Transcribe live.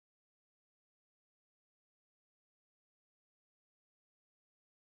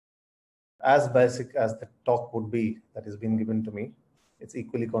as basic as the talk would be that has been given to me, it's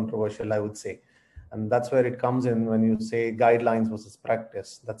equally controversial, I would say. And that's where it comes in when you say guidelines versus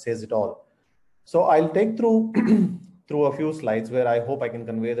practice. That says it all. So I'll take through through a few slides where I hope I can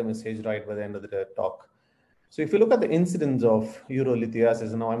convey the message right by the end of the talk. So if you look at the incidence of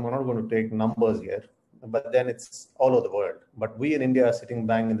urolithiasis, now I'm not going to take numbers here, but then it's all over the world. But we in India are sitting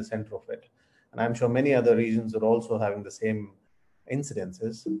bang in the center of it. And I'm sure many other regions are also having the same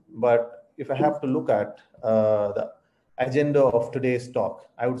incidences. But if I have to look at the agenda of today's talk,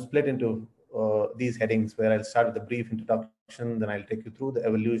 I would split into these headings where I'll start with a brief introduction, then I'll take you through the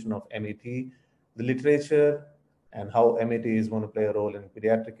evolution of MET, the literature, and how MET is going to play a role in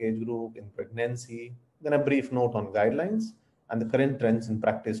pediatric age group, in pregnancy, then a brief note on guidelines and the current trends in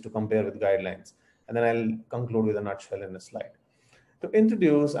practice to compare with guidelines. And then I'll conclude with a nutshell in a slide. To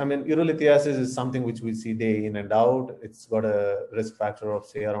introduce, I mean, urolithiasis is something which we see day in and out. It's got a risk factor of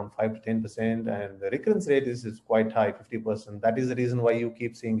say around 5 to 10%, and the recurrence rate is quite high, 50%. That is the reason why you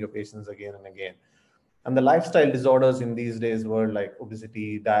keep seeing your patients again and again. And the lifestyle disorders in these days were like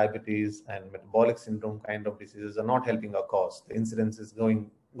obesity, diabetes, and metabolic syndrome kind of diseases are not helping our cause. The incidence is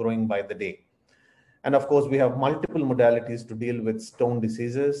growing by the day. And of course, we have multiple modalities to deal with stone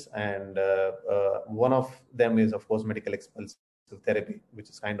diseases. And one of them is, of course, medical expulsive therapy, which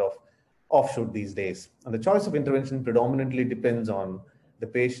is kind of offshoot these days. And the choice of intervention predominantly depends on the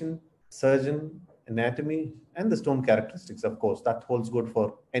patient, surgeon, anatomy, and the stone characteristics. Of course, that holds good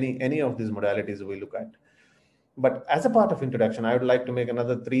for any of these modalities we look at. But as a part of introduction, I would like to make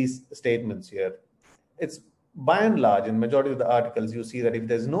another 3 statements here. It's by and large, in majority of the articles, you see that if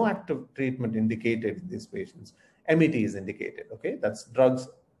there's no active treatment indicated in these patients, MET is indicated. Okay, that's drugs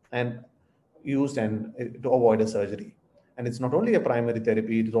and used and to avoid a surgery. And it's not only a primary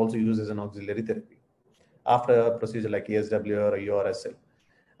therapy; it is also used as an auxiliary therapy after a procedure like ESW or a URSL.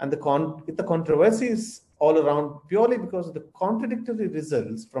 And the controversy is all around purely because of the contradictory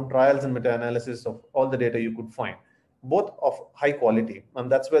results from trials and meta-analysis of all the data you could find, both of high quality.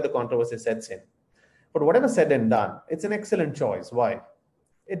 And that's where the controversy sets in. But whatever said and done, it's an excellent choice. Why?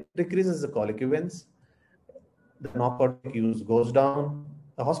 It decreases the colic events, the narcotic use goes down,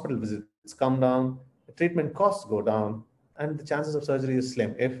 the hospital visits come down, the treatment costs go down, and the chances of surgery is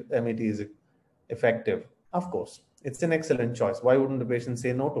slim if MET is effective. Of course, it's an excellent choice. Why wouldn't the patient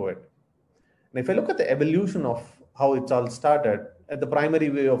say no to it? And if I look at the evolution of how it's all started, the primary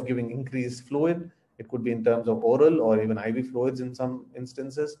way of giving increased fluid, it could be in terms of oral or even IV fluids in some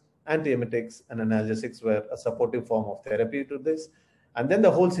instances. Antiemetics and analgesics were a supportive form of therapy to this. And then the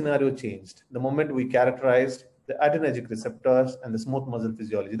whole scenario changed the moment we characterized the adrenergic receptors and the smooth muscle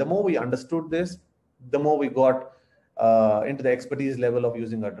physiology. The more we understood this, the more we got into the expertise level of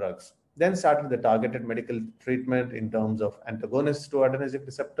using our drugs. Then started the targeted medical treatment in terms of antagonists to adrenergic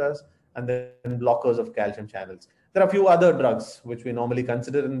receptors and then blockers of calcium channels. There are a few other drugs which we normally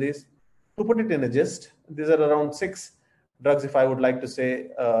consider in this. To put it in a gist, these are around 6 drugs, if I would like to say,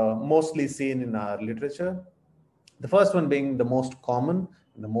 mostly seen in our literature. The first one being the most common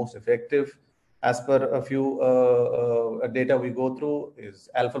and the most effective, as per a few data we go through, is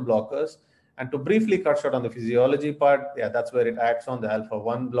alpha blockers. And to briefly cut short on the physiology part, yeah, that's where it acts on the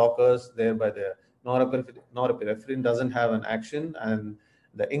alpha-1 blockers, thereby the norepinephrine doesn't have an action, and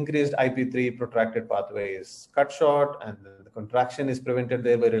the increased IP3 protracted pathway is cut short, and the contraction is prevented,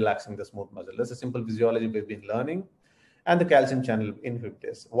 thereby relaxing the smooth muscle. That's a simple physiology we've been learning. And the calcium channel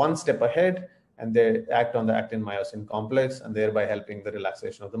inhibitors, one step ahead, and they act on the actin-myosin complex, and thereby helping the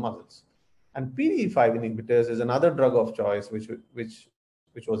relaxation of the muscles. And PDE5 inhibitors is another drug of choice which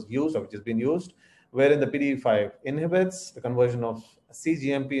was used or which has been used, wherein the PDE5 inhibits the conversion of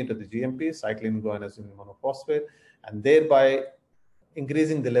cGMP into the GMP, cyclin guanosine monophosphate, and thereby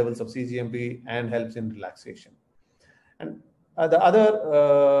increasing the levels of cGMP and helps in relaxation. And the other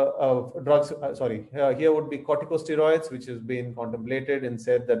drugs, here would be corticosteroids, which has been contemplated and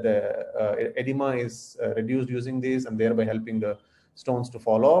said that the edema is reduced using these and thereby helping the stones to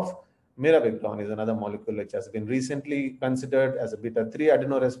fall off. Mirabegron is another molecule which has been recently considered as a beta-3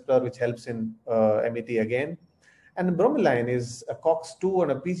 adenoreceptor, which helps in MET again. And bromelain is a COX-2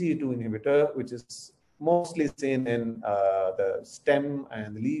 and a PGE2 inhibitor, which is mostly seen in the stem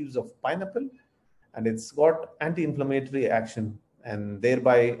and leaves of pineapple. And it's got anti-inflammatory action and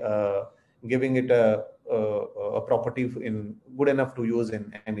thereby giving it a property good enough to use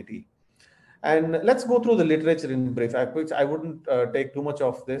in MET. And let's go through the literature in brief, which I wouldn't take too much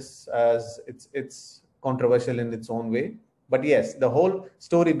of this as it's controversial in its own way. But yes, the whole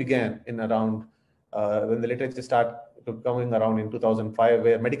story began in around when the literature started coming around in 2005,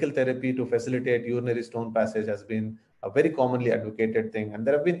 where medical therapy to facilitate urinary stone passage has been a very commonly advocated thing. And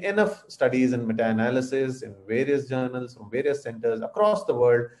there have been enough studies and meta-analysis in various journals from various centers across the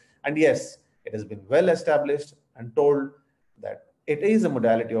world. And yes, it has been well established and told that it is a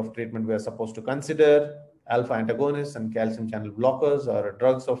modality of treatment we are supposed to consider. Alpha antagonists and calcium channel blockers are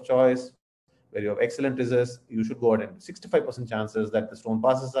drugs of choice where you have excellent results. You should go ahead and 65% chances that the stone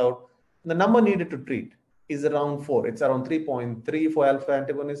passes out. And the number needed to treat is around 4. It's around 3.3 for alpha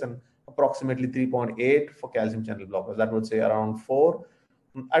antagonists and approximately 3.8 for calcium channel blockers. That would say around 4.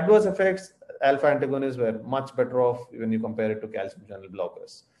 Adverse effects, alpha antagonists were much better off when you compare it to calcium channel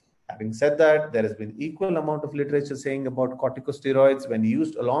blockers. Having said that, there has been equal amount of literature saying about corticosteroids when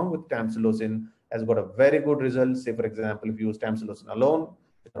used along with tamsulosin has got a very good result. Say, for example, if you use tamsulosin alone,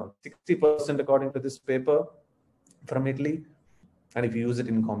 it's around 60% according to this paper from Italy. And if you use it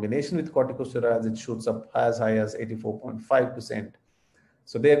in combination with corticosteroids, it shoots up as high as 84.5%.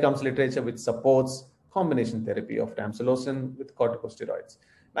 So there comes literature which supports combination therapy of tamsulosin with corticosteroids.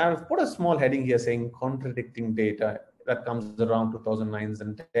 Now, I've put a small heading here saying contradicting data that comes around 2009s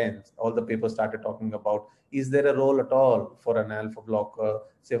and 10s. All the papers started talking about, is there a role at all for an alpha blocker?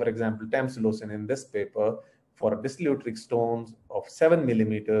 Say, for example, tamsulosin in this paper for dysuretic stones of 7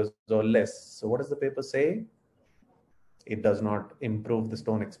 millimeters or less. So what does the paper say? It does not improve the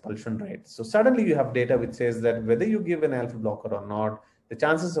stone expulsion rate. So suddenly you have data which says that whether you give an alpha blocker or not, the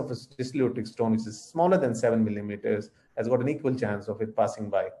chances of a dysuretic stone, which is smaller than 7 millimeters, has got an equal chance of it passing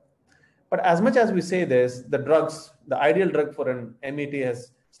by. But as much as we say this, the drugs, the ideal drug for an MET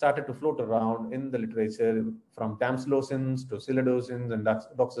has started to float around in the literature from tamsulosins to siladosins and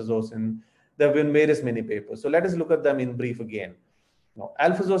doxazosine. There have been many papers. So let us look at them in brief again. Now,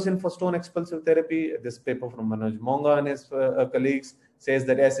 alphazocin for stone expulsive therapy, this paper from Manoj Monga and his colleagues says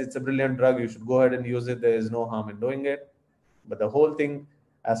that yes, it's a brilliant drug. You should go ahead and use it. There is no harm in doing it. But the whole thing,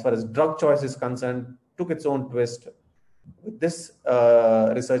 as far as drug choice is concerned, took its own twist with this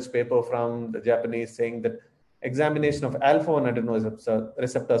research paper from the Japanese saying that examination of alpha-1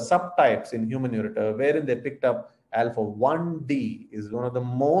 adrenoreceptor subtypes in human ureter, wherein they picked up alpha-1D, is one of the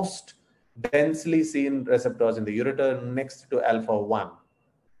most densely seen receptors in the ureter next to alpha-1.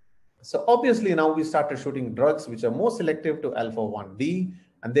 So obviously now we started shooting drugs which are more selective to alpha-1D,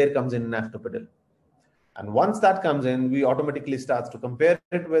 and there comes in naftopril. And once that comes in, we automatically start to compare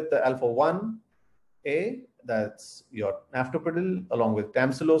it with the alpha-1A, that's your naftopril along with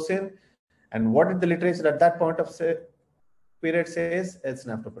tamsulosin. And what did the literature at that point of period says? It's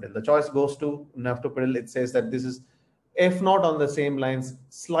naftopril. The choice goes to naftopril. It says that this is, if not on the same lines,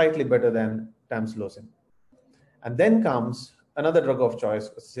 slightly better than tamsulosin. And then comes another drug of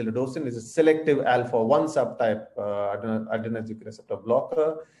choice, siladosine, is a selective alpha-1 subtype adrenergic receptor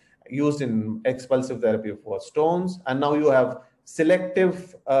blocker used in expulsive therapy for stones. And now you have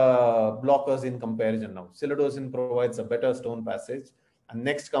selective blockers in comparison now. Siladosine provides a better stone passage. And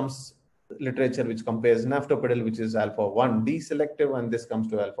next comes literature which compares naftopril, which is alpha-1D selective, and this comes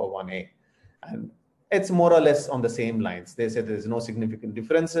to alpha-1A. And it's more or less on the same lines. They say there's no significant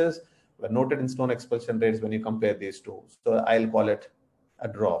differences were noted in stone expulsion rates when you compare these two. So I'll call it a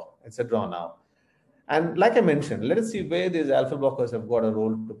draw. It's a draw now. And like I mentioned, let us see where these alpha blockers have got a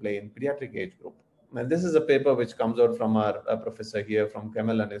role to play in pediatric age group. And this is a paper which comes out from our professor here from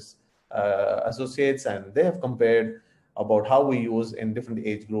Kemel and his associates, and they have compared about how we use in different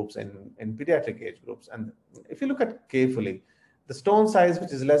age groups in pediatric age groups. And if you look at carefully, the stone size,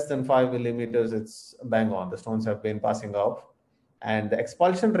 which is less than 5 millimeters, it's bang on. The stones have been passing off. And the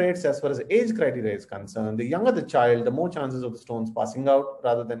expulsion rates, as far as age criteria is concerned, the younger the child, the more chances of the stones passing out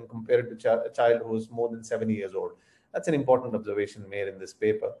rather than compared to a child who is more than 7 years old. That's an important observation made in this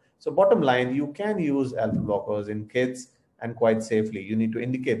paper. So bottom line, you can use alpha blockers in kids and quite safely. You need to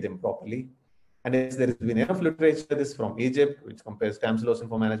indicate them properly. And there has been enough literature, this from Egypt, which compares tamsulosin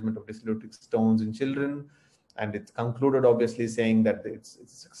for management of dysuretic stones in children. And it's concluded, obviously, saying that it's a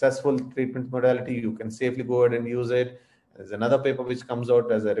successful treatment modality. You can safely go ahead and use it. There's another paper which comes out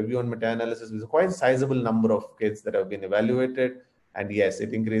as a review and meta-analysis with a quite sizable number of kids that have been evaluated. And yes,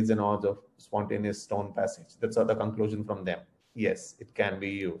 it increases the odds of spontaneous stone passage. That's the conclusion from them. Yes, it can be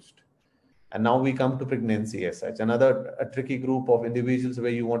used. And now we come to pregnancy as such. Another tricky group of individuals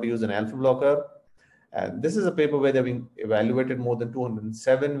where you want to use an alpha blocker. And this is a paper where they've been evaluated more than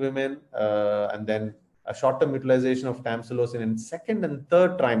 207 women, and then a short-term utilization of tamsulosin in second and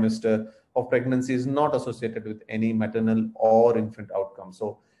third trimester of pregnancy is not associated with any maternal or infant outcome.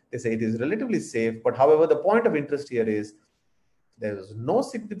 So they say it is relatively safe. But however, the point of interest here is there is no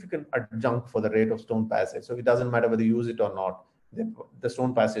significant adjunct for the rate of stone passage. So it doesn't matter whether you use it or not. The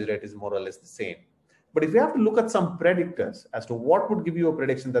stone passage rate is more or less the same. But if you have to look at some predictors as to what would give you a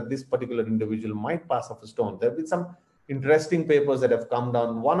prediction that this particular individual might pass off a stone, there have been some interesting papers that have come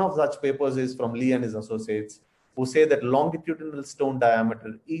down. One of such papers is from Lee and his associates, who say that longitudinal stone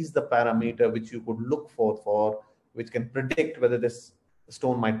diameter is the parameter which you could look for which can predict whether this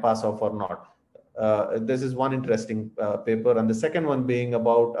stone might pass off or not. This is one interesting paper, and the second one being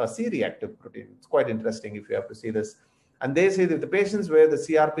about a C-reactive protein. It's quite interesting if you have to see this. And they say that the patients where the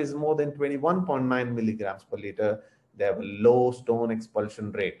CRP is more than 21.9 milligrams per liter, they have a low stone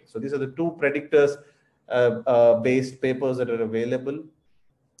expulsion rate. So these are the two predictors based papers that are available.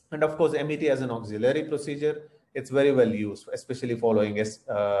 And of course, MET as an auxiliary procedure, it's very well used, especially following SWL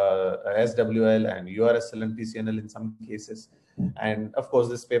and URSL and PCNL in some cases. And of course,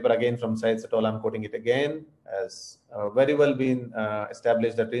 this paper again from Sites et al., I'm quoting it again, has very well been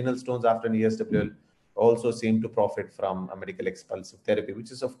established that renal stones after an ESWL also seem to profit from a medical expulsive therapy,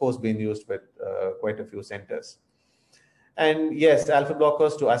 which is of course being used with quite a few centers. And yes, alpha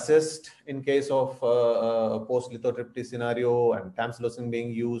blockers to assist in case of a post-lithotripsy scenario and tamsulosin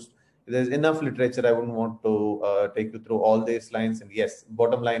being used. There's enough literature. I wouldn't want to take you through all these lines. And yes,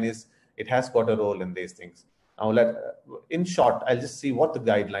 bottom line is it has got a role in these things. Now, in short, I'll just see what the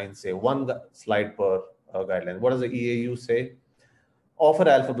guidelines say. One slide per guideline. What does the EAU say? Offer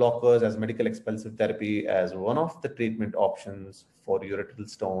alpha blockers as medical expulsive therapy as one of the treatment options for ureteral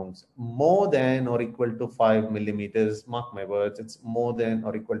stones more than or equal to 5 millimeters. Mark my words, it's more than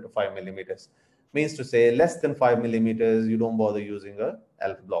or equal to 5 millimeters. Means to say less than 5 millimeters, you don't bother using a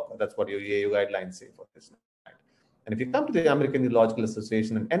alpha blocker. That's what your EAU guidelines say for this. And if you come to the American Urological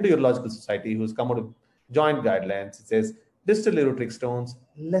Association and Endourological Society, who's come out with joint guidelines, it says distal ureteric stones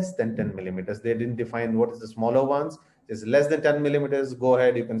less than 10 millimeters. They didn't define what is the smaller ones. It's less than 10 millimeters, go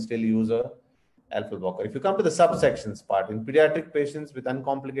ahead, you can still use a alpha blocker. If you come to the subsections part, in pediatric patients with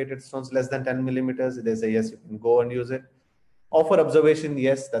uncomplicated stones less than 10 millimeters, they say yes, you can go and use it. Offer observation,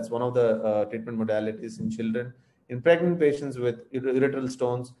 yes, that's one of the treatment modalities in children. In pregnant patients with ureteral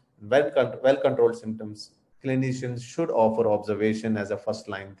stones, well-controlled symptoms, clinicians should offer observation as a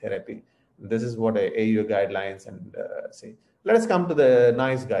first-line therapy. This is what AINU guidelines and say. Let us come to the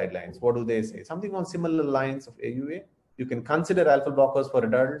NICE guidelines. What do they say? Something on similar lines of AUA. You can consider alpha blockers for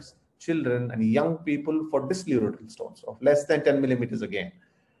adults, children, and young people for distal ureteral stones of less than 10 millimeters again.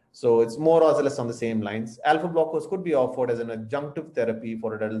 So it's more or less on the same lines. Alpha blockers could be offered as an adjunctive therapy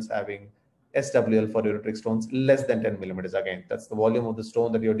for adults having SWL for ureteric stones less than 10 millimeters. Again, that's the volume of the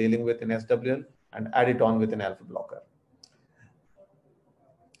stone that you're dealing with in SWL, and add it on with an alpha blocker.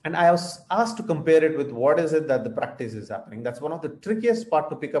 And I was asked to compare it with what is it that the practice is happening. That's one of the trickiest part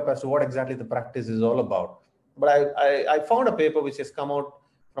to pick up as to what exactly the practice is all about. But I found a paper which has come out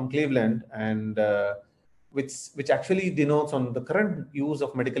from Cleveland and which actually denotes on the current use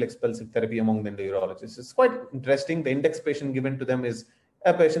of medical expulsive therapy among the endourologists. It's quite interesting. The index patient given to them is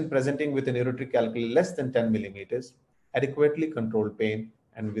a patient presenting with an ureteric calculi less than 10 millimeters, adequately controlled pain,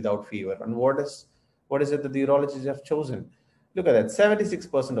 and without fever. And what is it that the urologists have chosen? Look at that,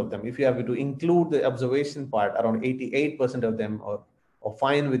 76% of them, if you have to include the observation part, around 88% of them are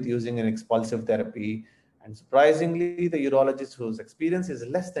fine with using an expulsive therapy. And surprisingly, the urologist whose experience is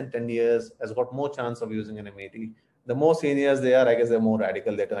less than 10 years has got more chance of using an MET. The more seniors they are, I guess the more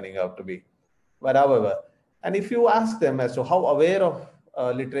radical they're turning out to be. But however, and if you ask them as to how aware of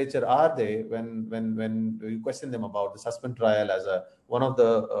literature are they when you question them about the SUSPEND trial as one of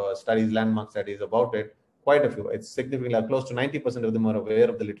the studies, landmark studies about it, quite a few. It's significantly close to 90% of them are aware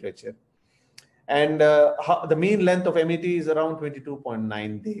of the literature. And the mean length of MET is around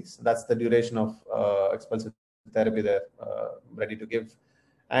 22.9 days. That's the duration of expulsive therapy they're ready to give.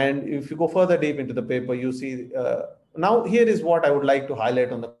 And if you go further deep into the paper, you see, now here is what I would like to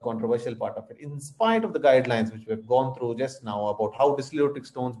highlight on the controversial part of it. In spite of the guidelines which we've gone through just now about how distal ureteric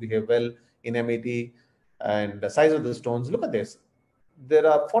stones behave well in MET and the size of the stones, look at this. There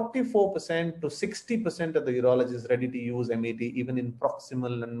are 44% to 60% of the urologists ready to use MET even in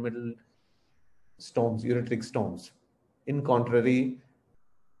proximal and middle stones, ureteric stones. In contrary,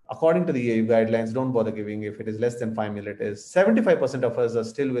 according to the EAU guidelines, don't bother giving if it is less than 5 millimeters. 75% of us are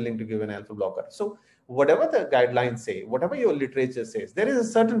still willing to give an alpha blocker. So whatever the guidelines say, whatever your literature says, there is a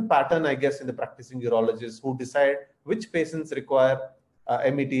certain pattern, I guess, in the practicing urologists who decide which patients require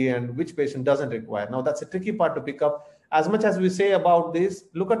MET and which patient doesn't require. Now, that's a tricky part to pick up. As much as we say about this,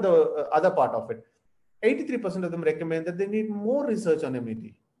 look at the other part of it. 83% of them recommend that they need more research on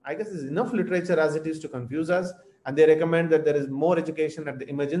MET. I guess there's enough literature as it is to confuse us, and they recommend that there is more education at the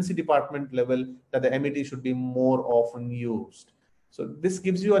emergency department level, that the MET should be more often used. So this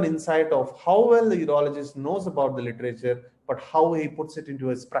gives you an insight of how well the urologist knows about the literature, but how he puts it into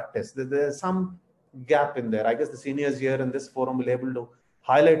his practice. There's some gap in there. I guess the seniors here in this forum will be able to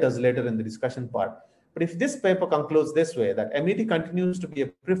highlight us later in the discussion part. But if this paper concludes this way, that MET continues to be a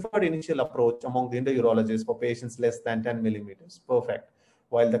preferred initial approach among the endourologists for patients less than 10 millimeters, perfect.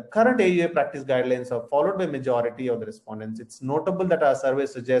 While the current AUA practice guidelines are followed by majority of the respondents, it's notable that our survey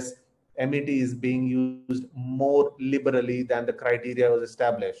suggests MET is being used more liberally than the criteria was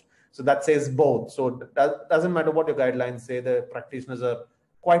established. So that says both. So it doesn't matter what your guidelines say, the practitioners are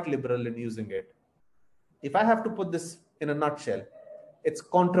quite liberal in using it. If I have to put this in a nutshell, it's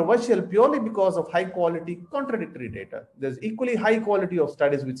controversial purely because of high quality contradictory data. There's equally high quality of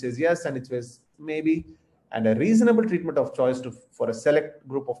studies which says yes and it says maybe, and a reasonable treatment of choice for a select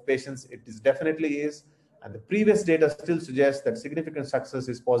group of patients, it is definitely is. And the previous data still suggests that significant success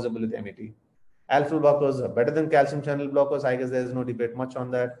is possible with MET. Alpha blockers are better than calcium channel blockers. I guess there's no debate much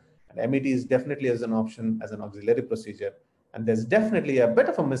on that. And MET is definitely as an option, as an auxiliary procedure. And there's definitely a bit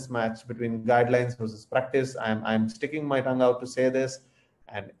of a mismatch between guidelines versus practice. I'm sticking my tongue out to say this.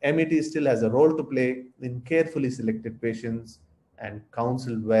 And MET still has a role to play in carefully selected patients and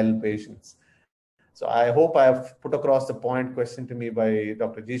counseled well patients. So I hope I have put across the point questioned to me by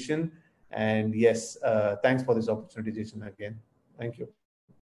Dr. Jishan. And yes, thanks for this opportunity, Jishan, again. Thank you.